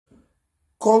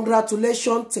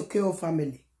Congratulations to KO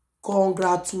family.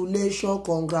 Congratulations,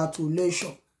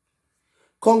 congratulations.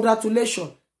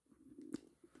 Congratulations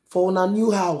for una new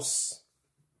house.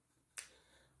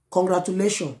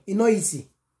 Congratulations. It's not easy.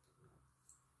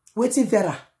 Waiting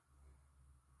Vera.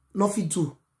 Nothing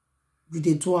do. You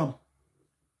dey do am.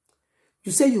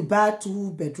 You say you buy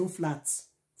 2-bedroom flats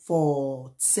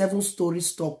for 7-story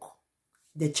stock.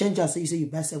 The changer say you say you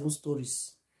buy 7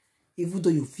 stories. Even though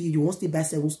you feel you want to buy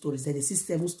 7 stories, then they see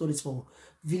 7 stories for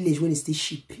village when it stay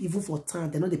cheap. Even for town,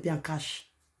 they know they pay in cash.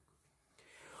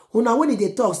 Now when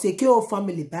they talk, say KO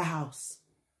family buy house.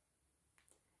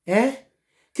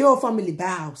 KO family buy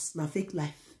house. Na fake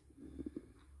life.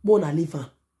 More na live am.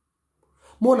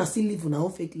 More na still live on her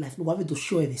own fake life. No want to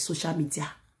show her the social media.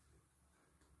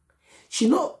 She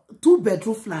know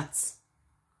 2-bedroom flats.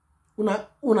 Una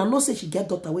know say she get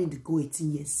daughter when they go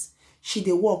 18 years. She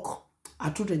dey work.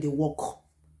 Her children they work.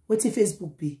 Wetin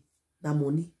Facebook be? Na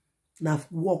money. Na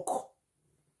work.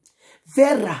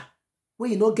 Vera,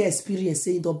 when you no get experience,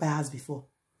 say you don't buy house before.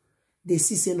 They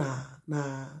see say na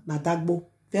dagbo.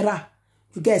 Vera,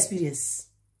 you get experience.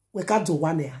 We can't do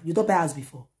 1 year. You don't buy house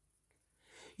before.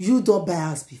 You don't buy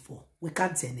house before. We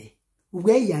can't tell you.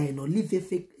 Where you are no live a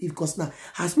fake because now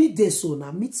as me dey so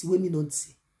now meet when me not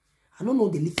see. I don't know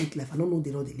they live fake life. I don't know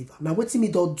they live. Now what me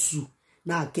don't do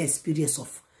now I get experience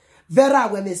of. Vera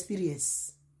when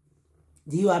experience.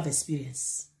 Do you have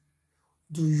experience?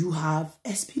 Do you have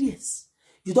experience?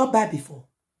 You don't buy before.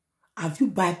 Have you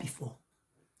buy before?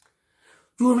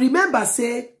 You remember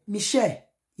say Michelle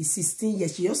is 16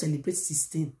 years. She just celebrates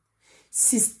 16.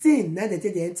 16 now they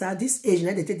take the enter this age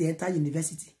now they take the enter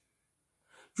university.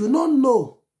 You don't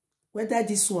know whether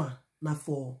this one now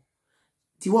for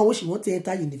the one where she want to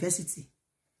enter university.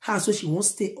 How so she won't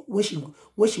stay where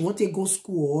she want to go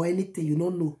school or anything, you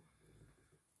don't know.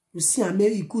 You see, I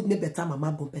mean, you could make better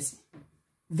mama born person.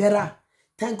 Vera,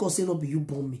 thank God say no be you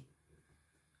born me.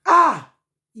 Ah,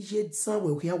 you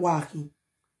somewhere we are working.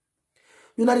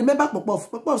 You know, remember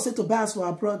Popov said to buy us for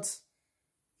abroad.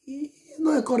 He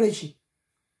no encouraging.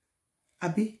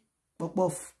 Abi,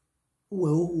 Popov,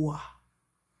 uwe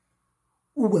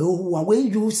when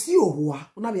you see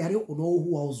Ohua, una be are no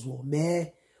Ohua ozo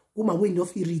me. Woman when you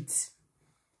feel read.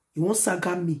 You won't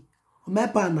saga me. Or my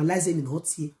pa analyzing in hot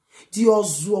here. The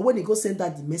ozo when you go send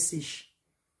that the message.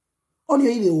 On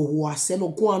your email Ohua send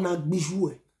or go and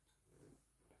bijou.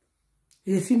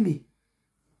 You feel me?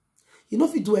 You know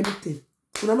if you do anything.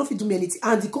 You know if you do me anything.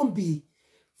 And it can't be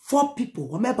 4 people.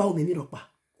 Or my pa will me ropa.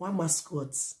 1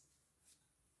 mascot.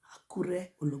 Akure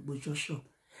Ologbo Joshua.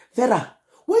 Vera.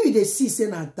 When you dey see say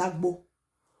na dagbo,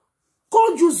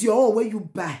 can't use your own when you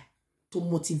buy to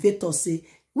motivate us. Say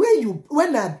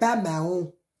when I buy my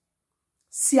own,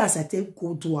 see as I take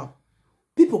go to am,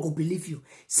 people go believe you.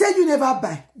 Say you never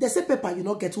buy, they say paper you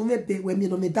not get. When me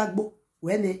no me dagbo,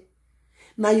 when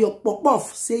now your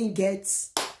pop-off saying get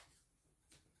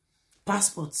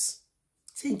passports,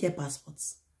 saying get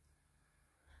passports.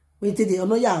 When they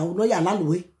no ya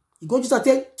laluwe, you go just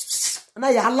say na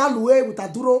ya laluwe with a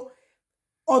duro.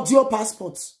 Audio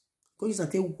passports. Go use and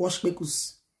take wash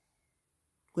makers.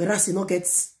 Whereas you no get.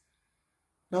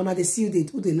 Now they see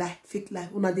who they lie, fake lie.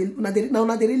 Now they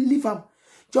really leave them.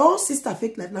 Your sister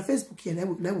fake lie. Na Facebook here,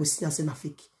 now we see and say na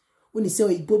fake. When he say, oh,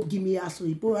 Ibo give me ass, or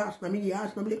Ibo ass, na me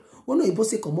ass, na me. Oh no, Ibo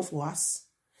say come off for us.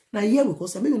 Now here we go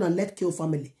say, maybe we not let KO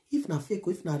family. If na fake,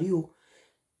 or if na real,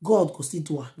 God go still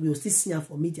do her. We will still see her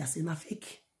for media say na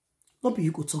fake. Not be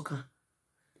you go talk her.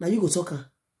 Now you go talk her.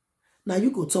 Now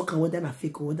you go talk whether na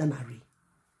fake or whether na real.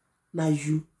 Now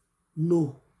you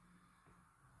know.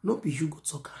 No be you go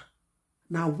talk.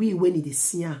 Now we when it is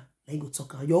see her, now you go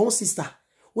talk. Your own sister,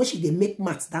 when she dey make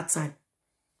maths that time,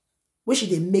 when she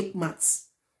dey make maths,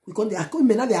 because they are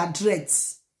coming now they are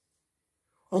dreads.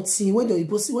 Until when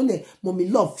the mommy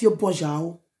love feel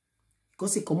boja,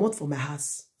 because they come out from my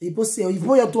house. They both say, oh, if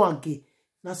you do again,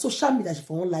 now social media she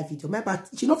for one live video. But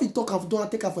she not fit talk and do and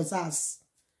take her for his house.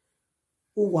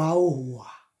 Ohua, Ohua.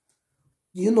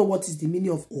 Do you know what is the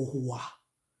meaning of Ohua?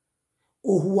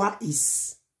 Ohua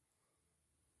is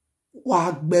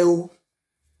Wagbeo.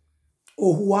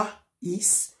 Ohua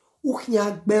is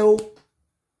Ukhyagbeo.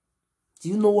 Do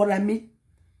you know what I mean?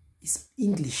 It's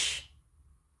English.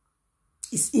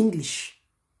 It's English.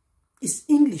 It's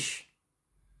English.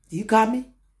 Do you got me?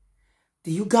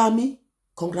 Do you got me?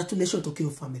 Congratulations to KO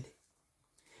family.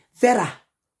 Vera,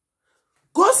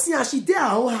 go see her. She did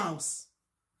her own house.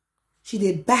 She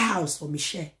did buy house for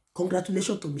Michelle.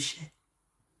 Congratulations to Michelle.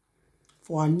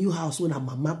 For her new house when her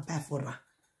mama buy for her.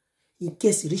 In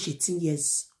case she reach 18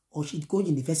 years or she go to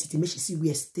university, make she see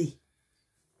where stay.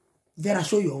 Vera,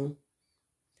 show your own.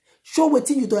 Show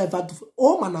wetin you don't ever do.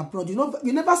 Home and abroad,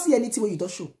 you never see anything when you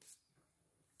don't show.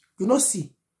 You not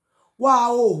see.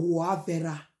 Wow,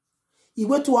 Vera. He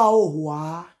went to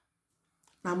wow.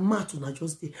 Now mat una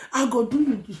just day. I go do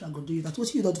you this, I go do you that.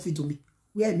 What you don't fit to me?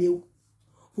 Where me?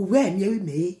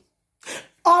 Me?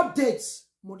 Updates.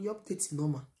 More the updates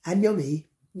normal. I know me.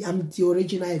 I'm the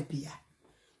original FBI.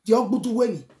 The ogbudu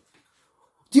way.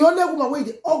 The only woman way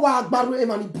the owa agbaru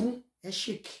emani boom and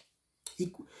shake.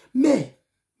 Me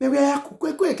where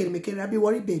I can make it be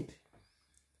worried, babe.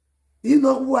 Do you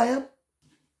know who I am?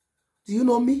 Do you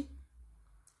know me?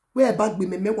 Where back be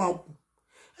me wow.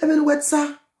 Even what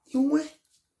sir? You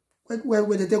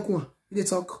where they go? They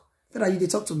talk. You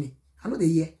talk to me. I know they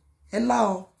hear.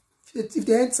 Allow if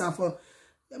they answer for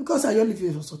because I only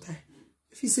feel for some time.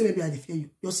 If you say maybe I fear you,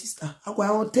 your sister, I go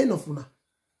on 10 of una.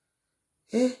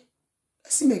 I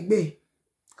see me be.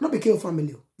 I not be KO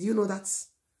family. Do you know that?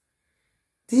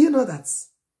 Do you know that?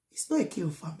 It's not a KO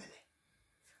family.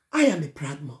 I am a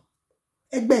proud mom.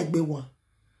 Egbe one.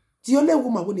 The only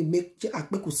woman when they make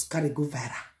Akbeku carry go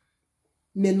viral.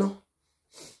 Me no.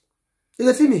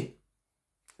 You feel me?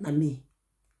 Na me.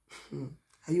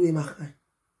 Are you in my hand?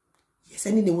 Yes,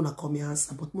 any name wanna call me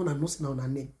answer, but mona no say na una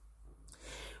name.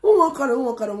 Who won't carry?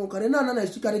 No,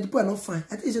 she carry the boy not fine.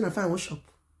 I think it's not fine one shop.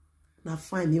 Now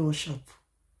fine me one shop.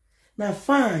 Now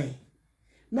fine.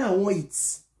 Now I want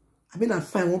it. I mean not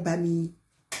fine won't buy me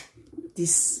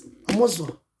this. Almost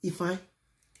if fine.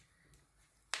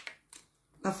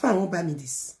 Now fine won't buy me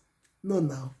this. No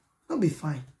now. Not be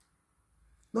fine.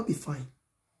 Not be fine.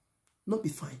 Not be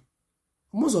fine.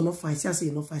 Almost not fine. See I say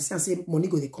not fine. See I say money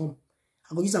go they come.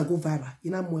 I go use and go viral.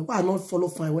 You know why I not follow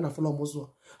fine when I follow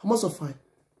almost fine.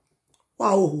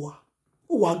 Wow,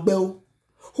 who was Bell?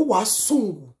 Who was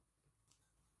Sung?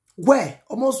 Where?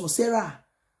 Almost was Sarah.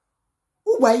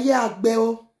 Who were ye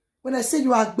Bell? When I say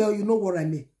you are Bell, you know what I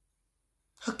mean.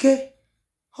 Okay?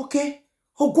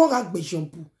 Oh, go back be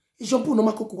shampoo. A shampoo no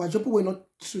makoko, a shampoo will not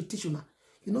teach you.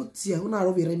 You know, dear, when I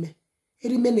over me. He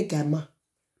remain gamma.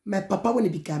 My papa when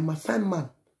he became my fine man.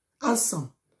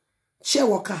 Handsome. Chair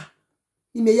worker.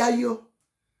 Ni me yayo.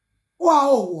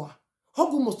 Wow. How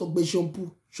good must be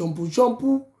shampoo?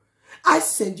 Shampoo. I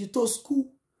send you to school.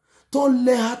 Don't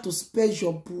learn how to spell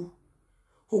shampoo.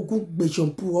 How good be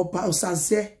shampoo? Oba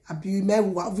osaze. Abi me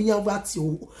vinya vati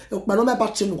o. Ma no me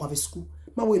ba train no school.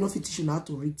 Ma we no fit teach you how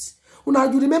to read.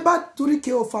 Una you remember to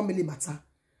KO family matter.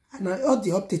 And all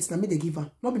the updates na me they give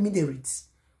am. Not be me they read.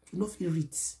 You no fit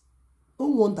read.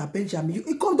 Don't wonder Benjamin.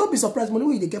 You don't be surprised. Money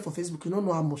when you get for Facebook, you don't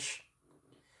know how much.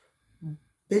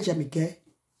 Benjamin get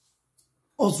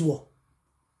Oswald.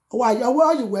 Why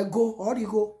you will go or you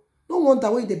go? No wonder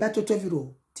when they buy 12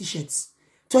 euro t-shirts.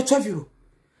 12 euro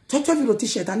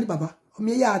t-shirt and baba. O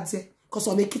me ya ade cause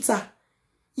o me kita.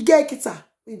 You get kita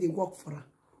when they work for her.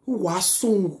 Who was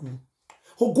sung?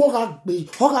 Who go gbe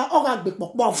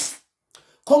pop.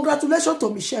 Congratulations to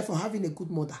Michelle for having a good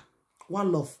mother.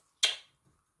 One love.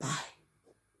 Bye.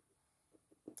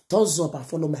 Thumbs up and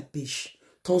follow my page.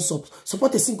 Thumbs up.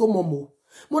 Support a single mom.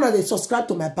 More than they subscribe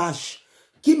to my page.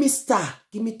 Give me star.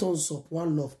 Give me thumbs up.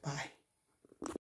 One love. Bye.